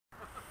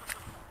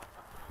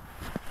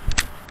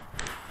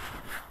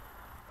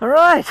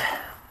Alright,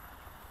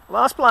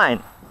 last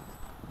plane.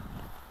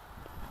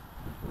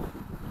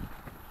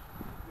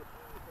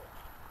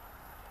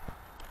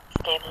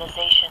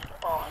 Stabilization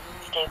on,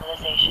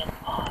 stabilization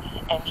off,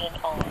 engine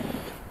on.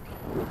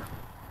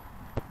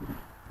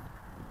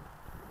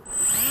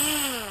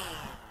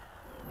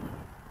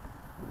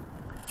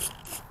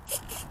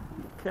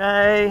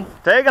 Okay,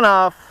 taking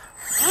off.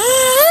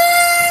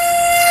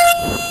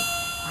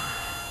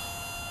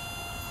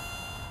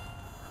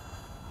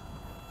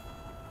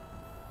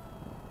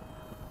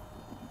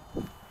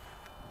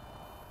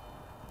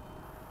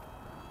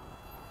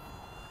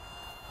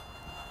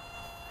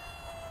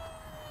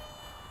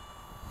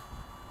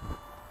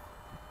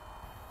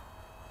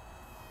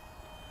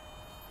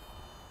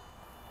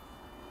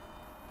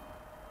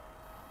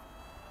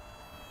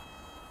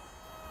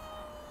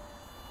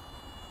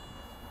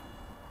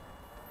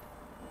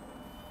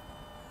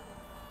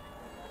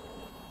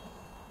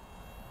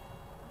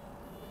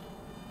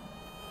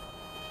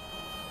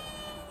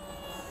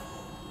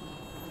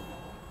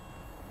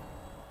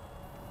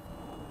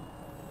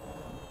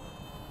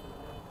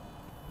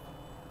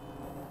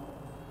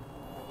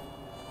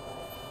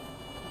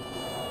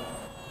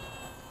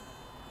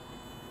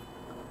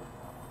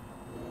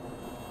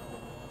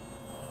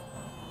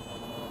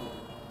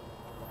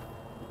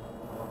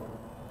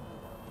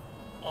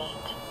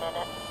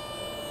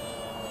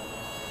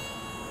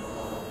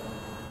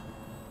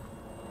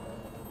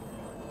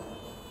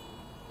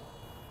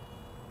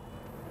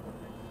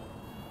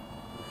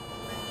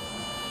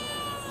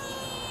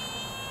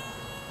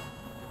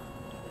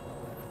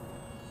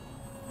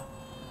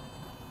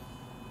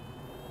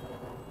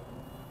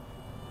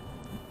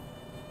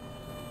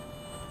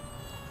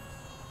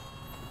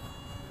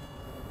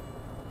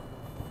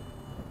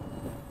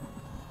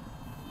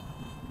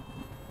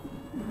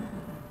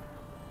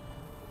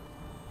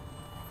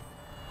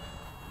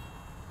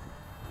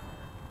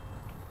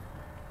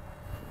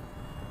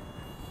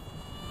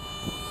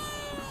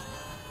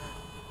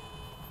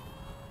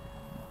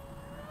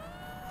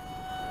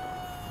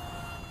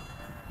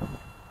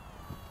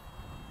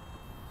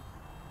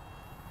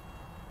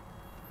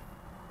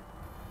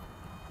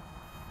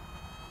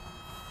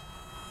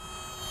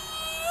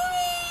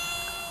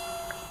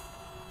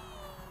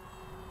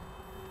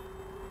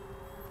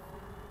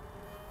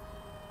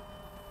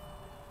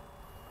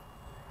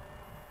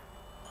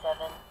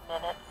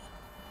 Minutes.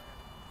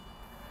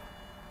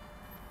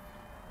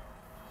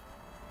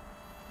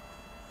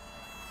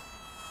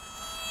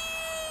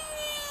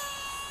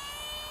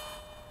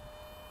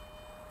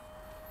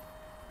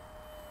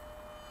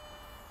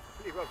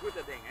 Vliegt wel goed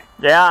dat ding,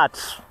 hè? Yeah,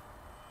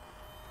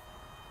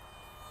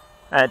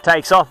 it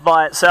takes off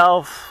by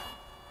itself.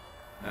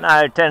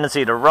 No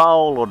tendency to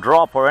roll or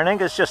drop or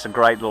anything. It's just a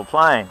great little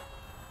plane.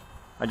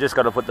 I just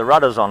got to put the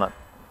rudders on it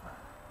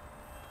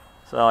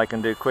so I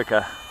can do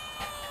quicker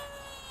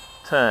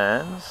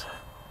turns.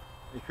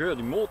 Ik hoor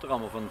die motor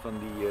allemaal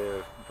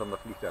van dat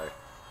vliegtuig.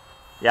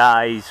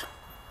 Yeah, he's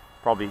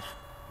probably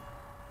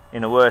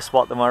in a worse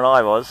spot than where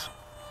I was.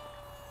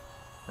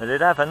 But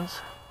it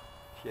happens.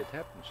 Shit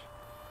happens.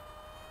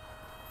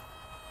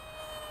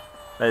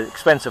 An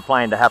expensive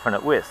plane to happen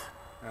it with.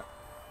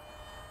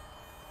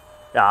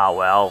 Ja. Ah,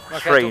 well,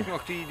 Maar je hebt ook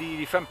nog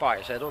die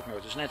vampires, hè, ook nog.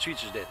 Het is net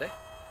zoiets als dit, hè?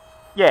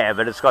 Yeah,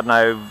 but it's got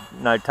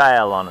no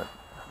tail on it.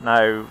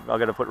 No, I've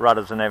got to put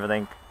rudders and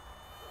everything.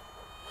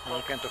 Maar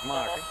je kunt het toch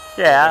maken?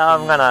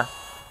 Yeah,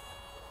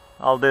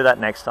 I'll do that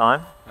next time.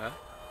 Ja.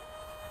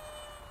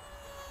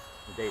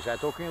 Deze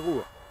had ook geen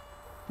roer.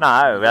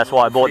 No, that's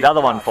why I bought the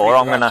other one for.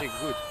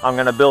 I'm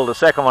gonna build a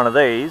second one of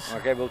these.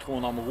 Maar jij wilt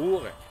gewoon allemaal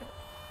roeren.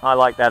 I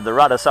like to have the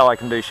rudder so I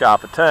can do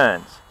sharper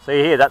turns.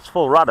 See here, that's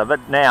full rudder, but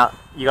now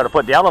you got to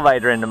put the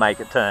elevator in to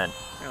make it turn.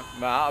 Ja,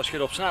 maar als je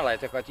het op snelheid,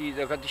 dan gaat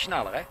die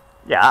sneller, hè?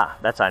 Yeah,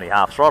 that's only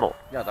half throttle.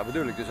 Ja, dat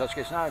bedoel ik. Dus als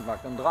je snelheid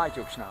maakt, dan draait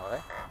je ook sneller, hè?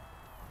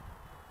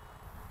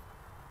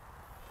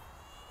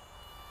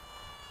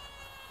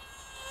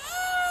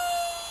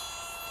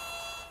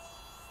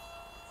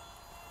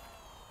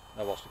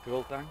 Dat was de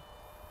krultang.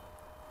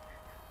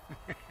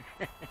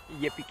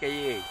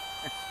 Yippie-ki-yay.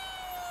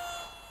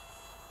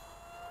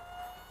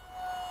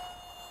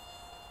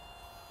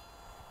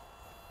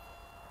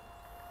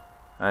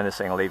 And this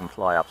thing will even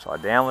fly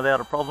upside down without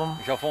a problem.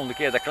 Ik zal volgende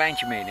keer dat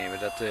kleintje meenemen,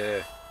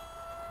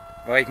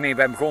 waar ik mee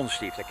ben begonnen,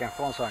 Steve. Daar kan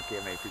Frans een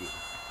keer mee vliegen.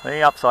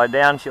 See, upside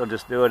down, she'll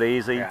just do it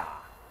easy. Ja,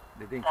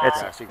 dit ding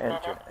is hartstikke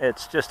goed, joh.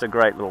 It's just a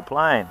great little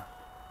plane.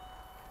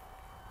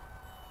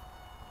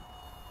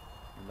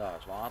 En daar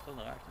is water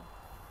erachter.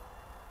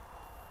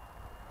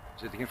 Er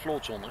zit geen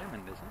floots onderin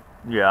in dit,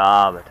 hè?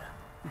 Yeah, but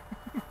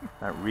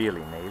don't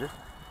really need it.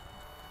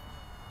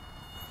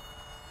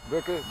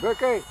 Bukken,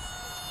 bukken!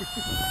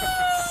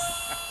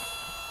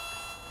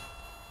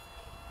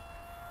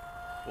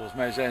 Volgens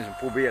mij zijn ze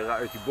proberen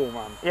uit die boom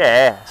aan.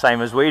 Yeah,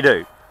 same as we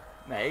do.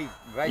 Nee,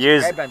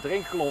 jij bent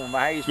erin geklommen,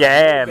 maar hij is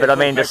yeah, but I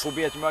mean,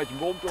 probeert hem uit die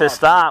boom te to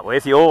start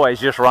with, you always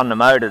just run the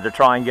motor to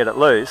try and get it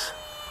loose.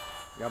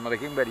 Ja, maar dat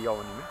ging bij die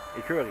jongen niet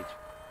meer. Ik hoor iets.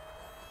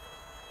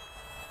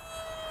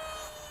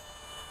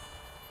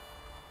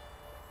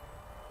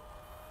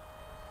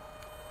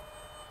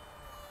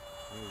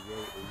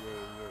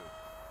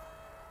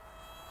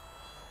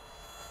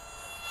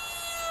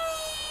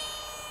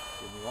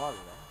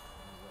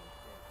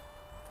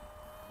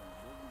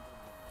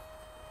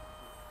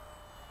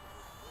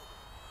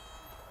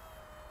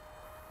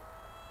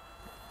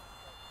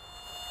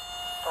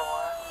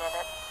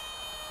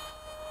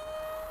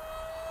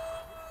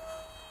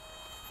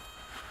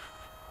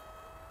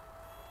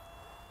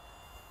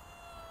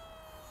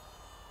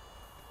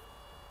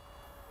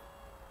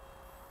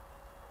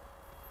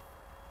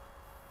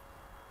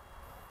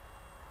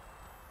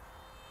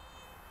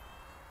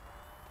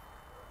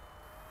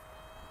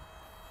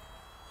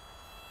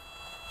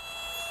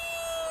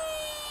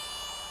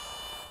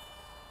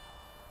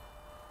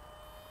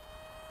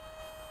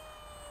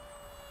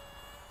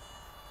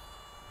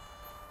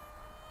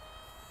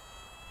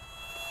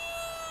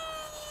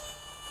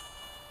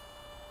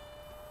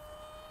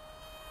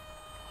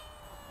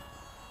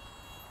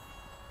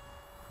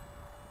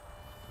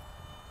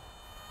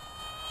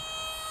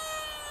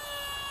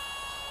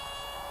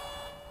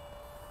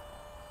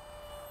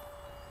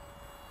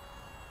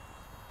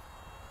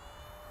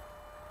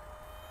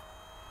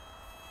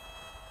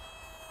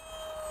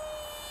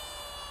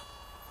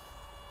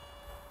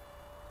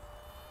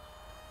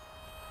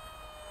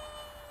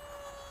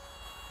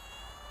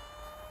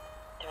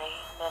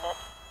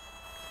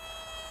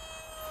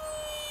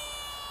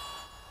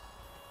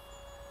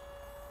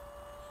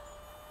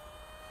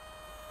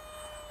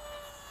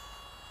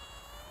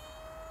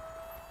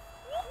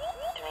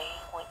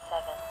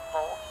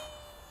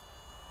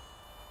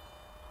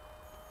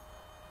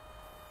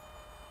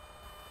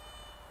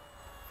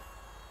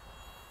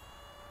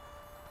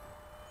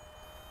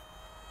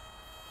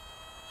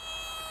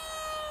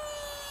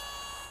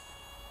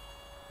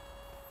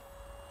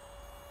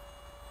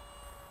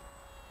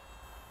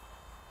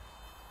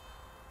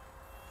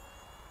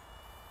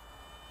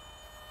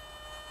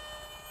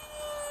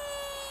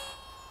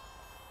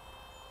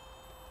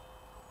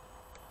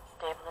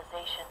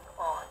 Stabilization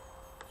on.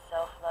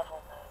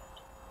 Self-level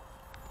mode.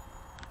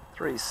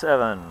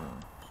 37.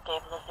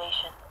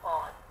 Stabilization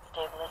on.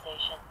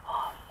 Stabilization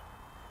off.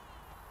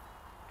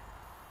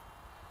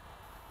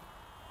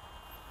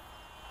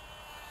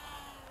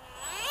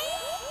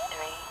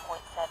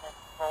 3.7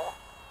 volts.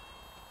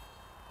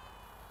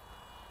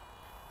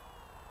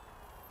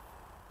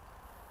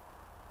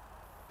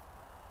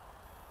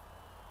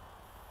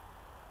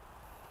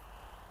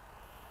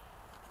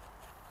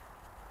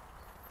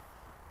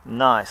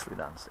 Nicely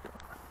done,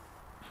 Stephen.